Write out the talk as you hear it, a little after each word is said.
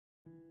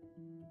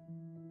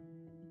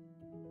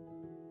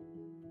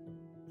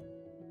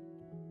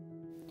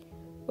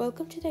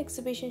Welcome to the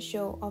exhibition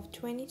show of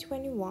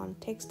 2021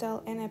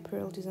 Textile and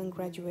Apparel Design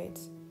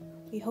graduates.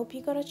 We hope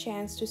you got a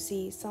chance to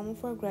see some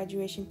of our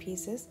graduation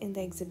pieces in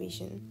the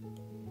exhibition.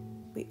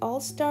 We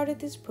all started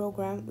this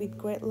program with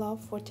great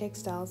love for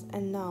textiles,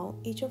 and now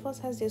each of us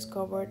has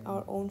discovered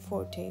our own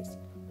fortes,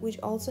 which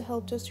also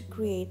helped us to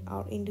create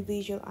our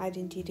individual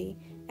identity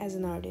as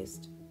an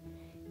artist.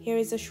 Here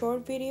is a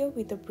short video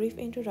with a brief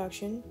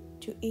introduction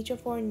to each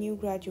of our new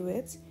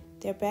graduates,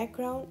 their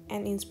background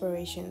and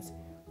inspirations,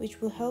 which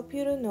will help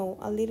you to know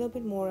a little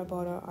bit more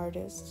about our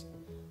artists.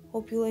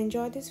 Hope you'll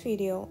enjoy this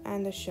video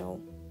and the show.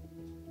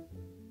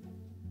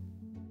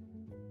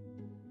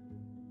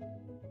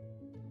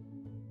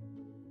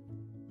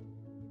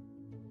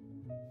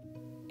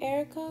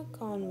 Erica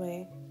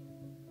Conway.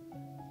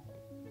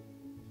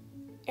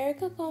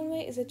 Erica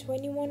Conway is a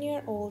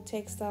 21-year-old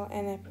textile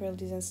and apparel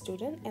design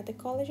student at the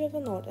College of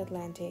the North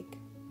Atlantic.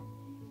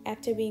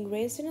 After being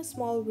raised in a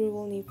small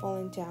rural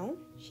Newfoundland town,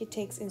 she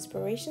takes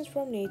inspirations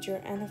from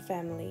nature and her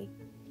family.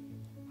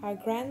 Her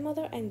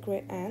grandmother and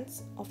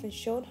great-aunts often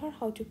showed her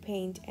how to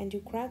paint and do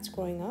crafts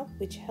growing up,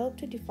 which helped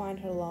to define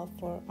her love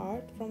for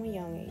art from a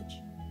young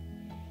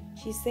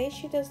age. She says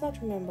she does not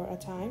remember a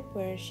time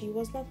where she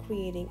was not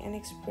creating and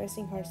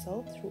expressing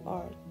herself through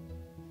art.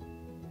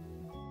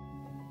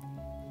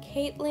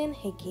 Caitlin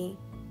Hickey.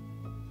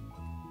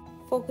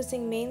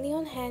 Focusing mainly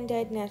on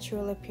hand-dyed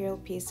natural apparel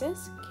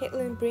pieces,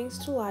 Caitlin brings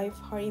to life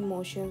her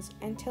emotions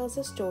and tells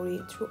a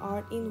story through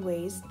art in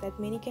ways that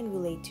many can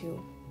relate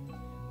to.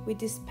 With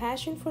this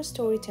passion for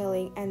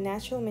storytelling and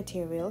natural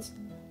materials,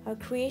 her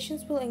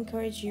creations will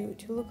encourage you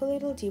to look a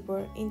little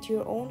deeper into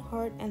your own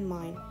heart and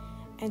mind,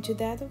 and to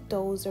that of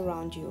those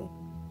around you.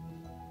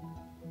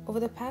 Over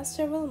the past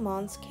several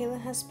months, Caitlin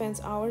has spent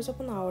hours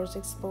upon hours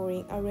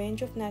exploring a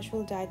range of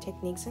natural dye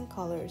techniques and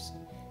colors.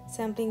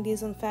 Sampling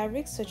these on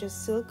fabrics such as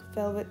silk,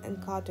 velvet, and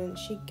cotton,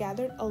 she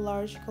gathered a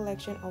large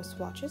collection of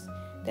swatches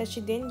that she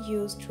then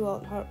used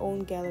throughout her own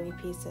gallery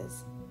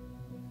pieces.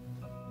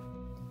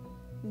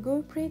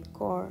 Gurpreet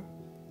Kaur.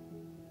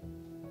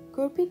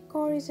 Gurpreet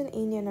Kaur is an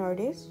Indian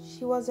artist.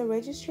 She was a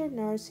registered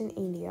nurse in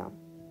India.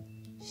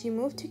 She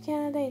moved to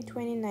Canada in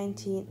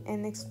 2019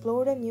 and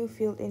explored a new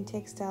field in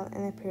textile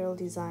and apparel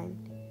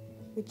design,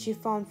 which she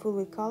found full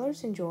with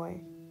colors and joy.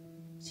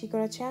 She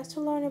got a chance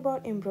to learn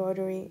about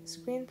embroidery,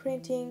 screen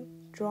printing,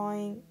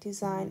 drawing,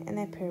 design, and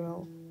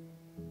apparel.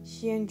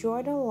 She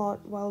enjoyed a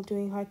lot while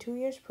doing her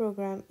 2-year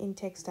program in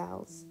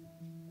textiles.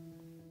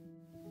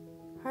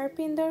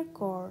 Harpinder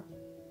Kaur.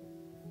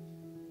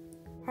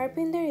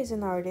 Harpinder is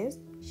an artist.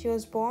 She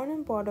was born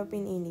and brought up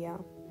in India,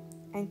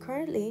 and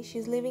currently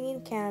she's living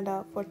in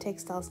Canada for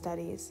textile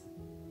studies.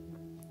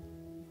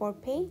 For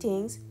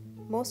paintings,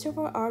 most of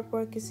her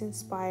artwork is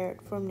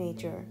inspired from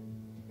nature.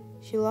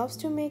 She loves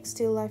to make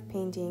still life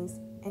paintings,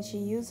 and she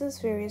uses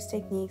various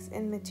techniques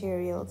and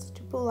materials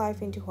to put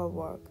life into her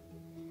work.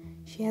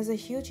 She has a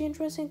huge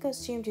interest in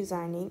costume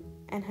designing,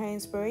 and her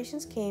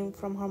inspirations came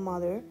from her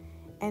mother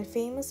and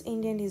famous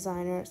Indian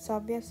designer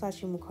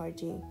Sabyasachi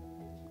Mukherjee.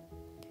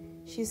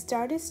 She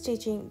started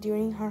stitching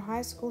during her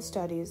high school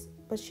studies,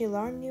 but she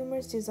learned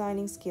numerous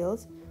designing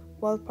skills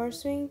while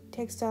pursuing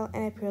textile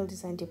and apparel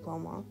design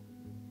diploma.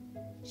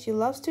 She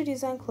loves to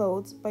design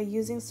clothes by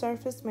using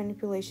surface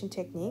manipulation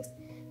techniques,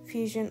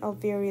 fusion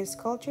of various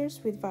cultures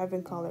with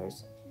vibrant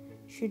colors.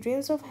 She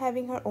dreams of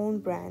having her own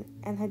brand,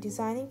 and her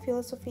designing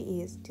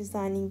philosophy is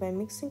designing by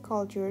mixing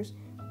cultures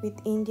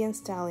with Indian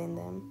style in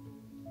them.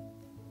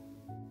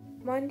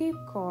 Mandeep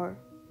Kaur.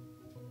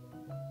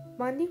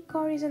 Mandeep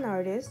Kaur is an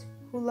artist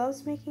who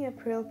loves making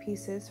apparel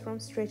pieces from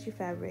stretchy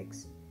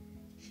fabrics.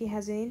 She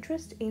has an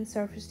interest in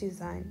surface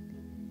design.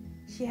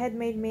 She had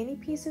made many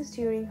pieces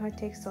during her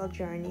textile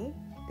journey.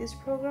 This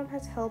program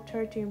has helped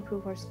her to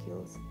improve her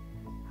skills.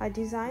 Her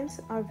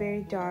designs are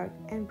very dark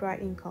and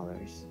bright in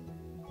colors.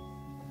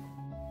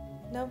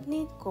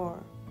 Navneet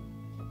Kaur.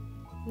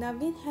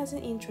 Navneet has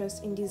an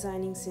interest in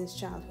designing since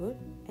childhood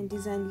and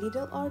designed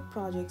little art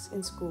projects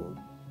in school.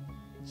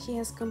 She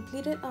has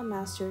completed a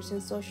master's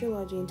in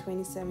sociology in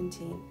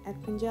 2017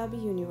 at Punjabi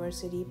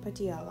University,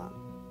 Patiala.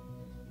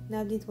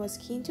 Navneet was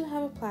keen to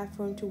have a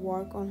platform to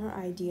work on her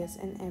ideas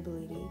and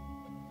ability.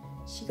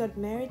 She got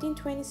married in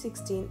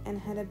 2016 and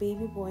had a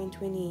baby boy in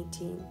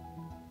 2018.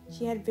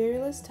 She had very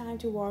less time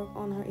to work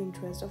on her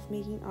interest of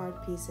making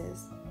art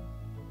pieces.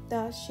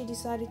 Thus, she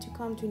decided to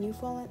come to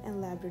Newfoundland and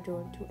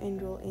Labrador to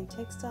enroll in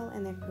textile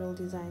and apparel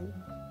design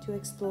to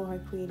explore her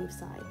creative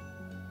side.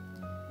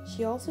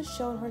 She also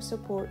showed her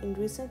support in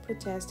recent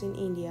protests in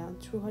India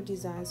through her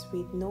designs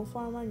with "No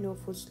Farmer, No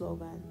Food"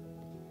 slogan.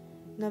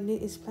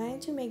 Navneet is planning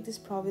to make this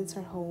province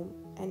her home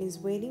and is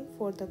waiting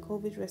for the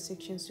COVID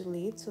restrictions to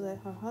lift so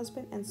that her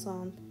husband and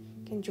son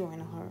can join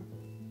her.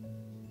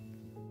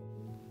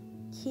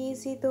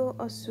 Kizito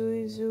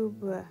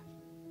Osuzubwe.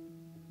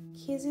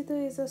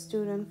 Kizito is a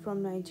student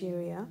from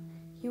Nigeria.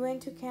 He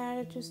went to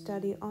Canada to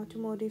study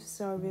automotive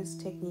service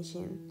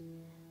technician.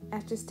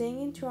 After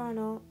staying in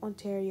Toronto,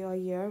 Ontario a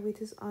year with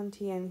his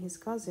auntie and his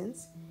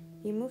cousins,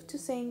 he moved to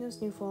St.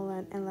 Louis,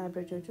 Newfoundland and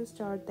Labrador to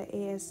start the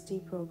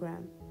ASD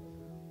program.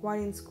 While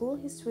in school,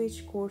 he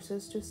switched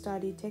courses to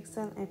study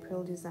textile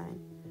apparel design,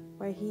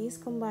 where he is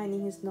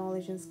combining his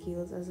knowledge and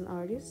skills as an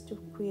artist to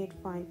create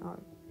fine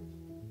art.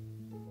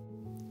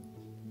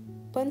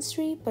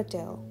 Pansri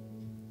Patel.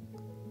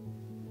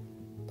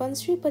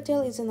 Pansri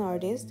Patel is an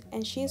artist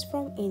and she is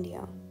from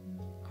India.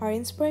 Her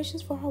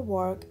inspirations for her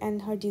work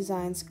and her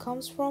designs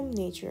comes from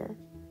nature.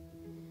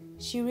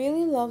 She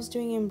really loves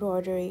doing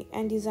embroidery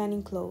and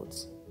designing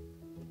clothes.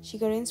 She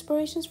got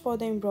inspirations for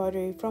the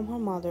embroidery from her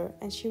mother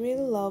and she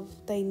really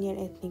loved the Indian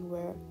ethnic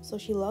wear, so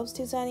she loves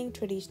designing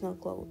traditional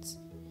clothes.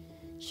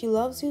 She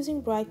loves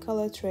using bright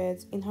colored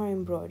threads in her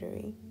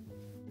embroidery.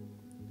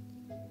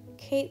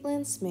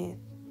 Caitlin Smith.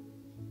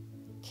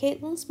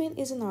 Caitlin Smith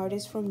is an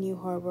artist from New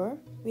Harbor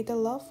with a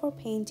love for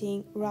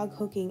painting, rug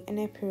hooking, and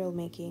apparel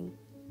making.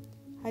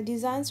 Her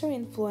designs are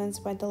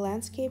influenced by the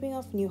landscaping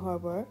of New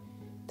Harbor,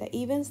 the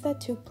events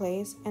that took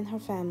place, and her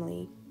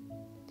family.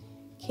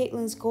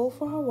 Caitlin's goal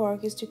for her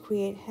work is to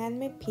create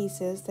handmade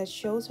pieces that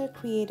shows her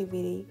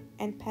creativity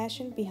and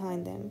passion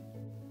behind them.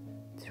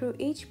 Through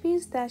each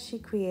piece that she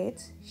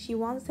creates, she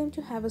wants them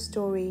to have a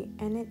story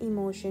and an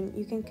emotion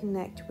you can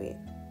connect with.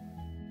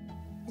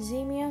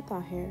 Zemia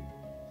Tahir.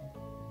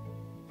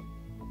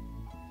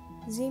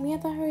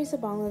 Zemia Tahir is a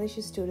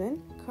Bangladeshi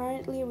student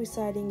currently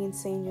residing in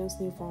St. John's,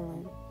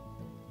 Newfoundland.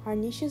 Her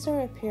niches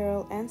are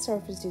apparel and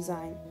surface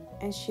design,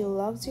 and she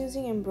loves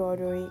using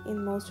embroidery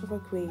in most of her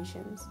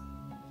creations.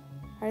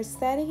 Her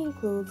aesthetic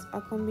includes a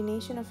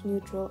combination of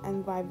neutral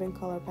and vibrant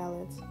color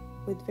palettes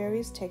with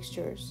various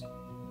textures.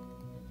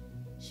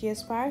 She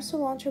aspires to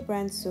launch her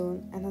brand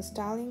soon, and her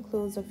style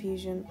includes a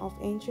fusion of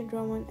ancient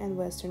Roman and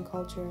Western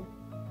culture.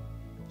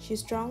 She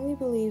strongly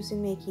believes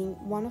in making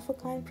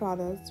one-of-a-kind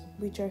products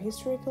which are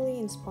historically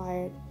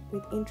inspired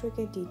with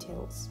intricate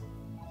details.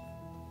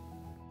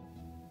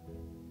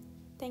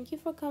 Thank you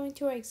for coming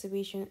to our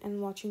exhibition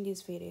and watching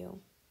this video.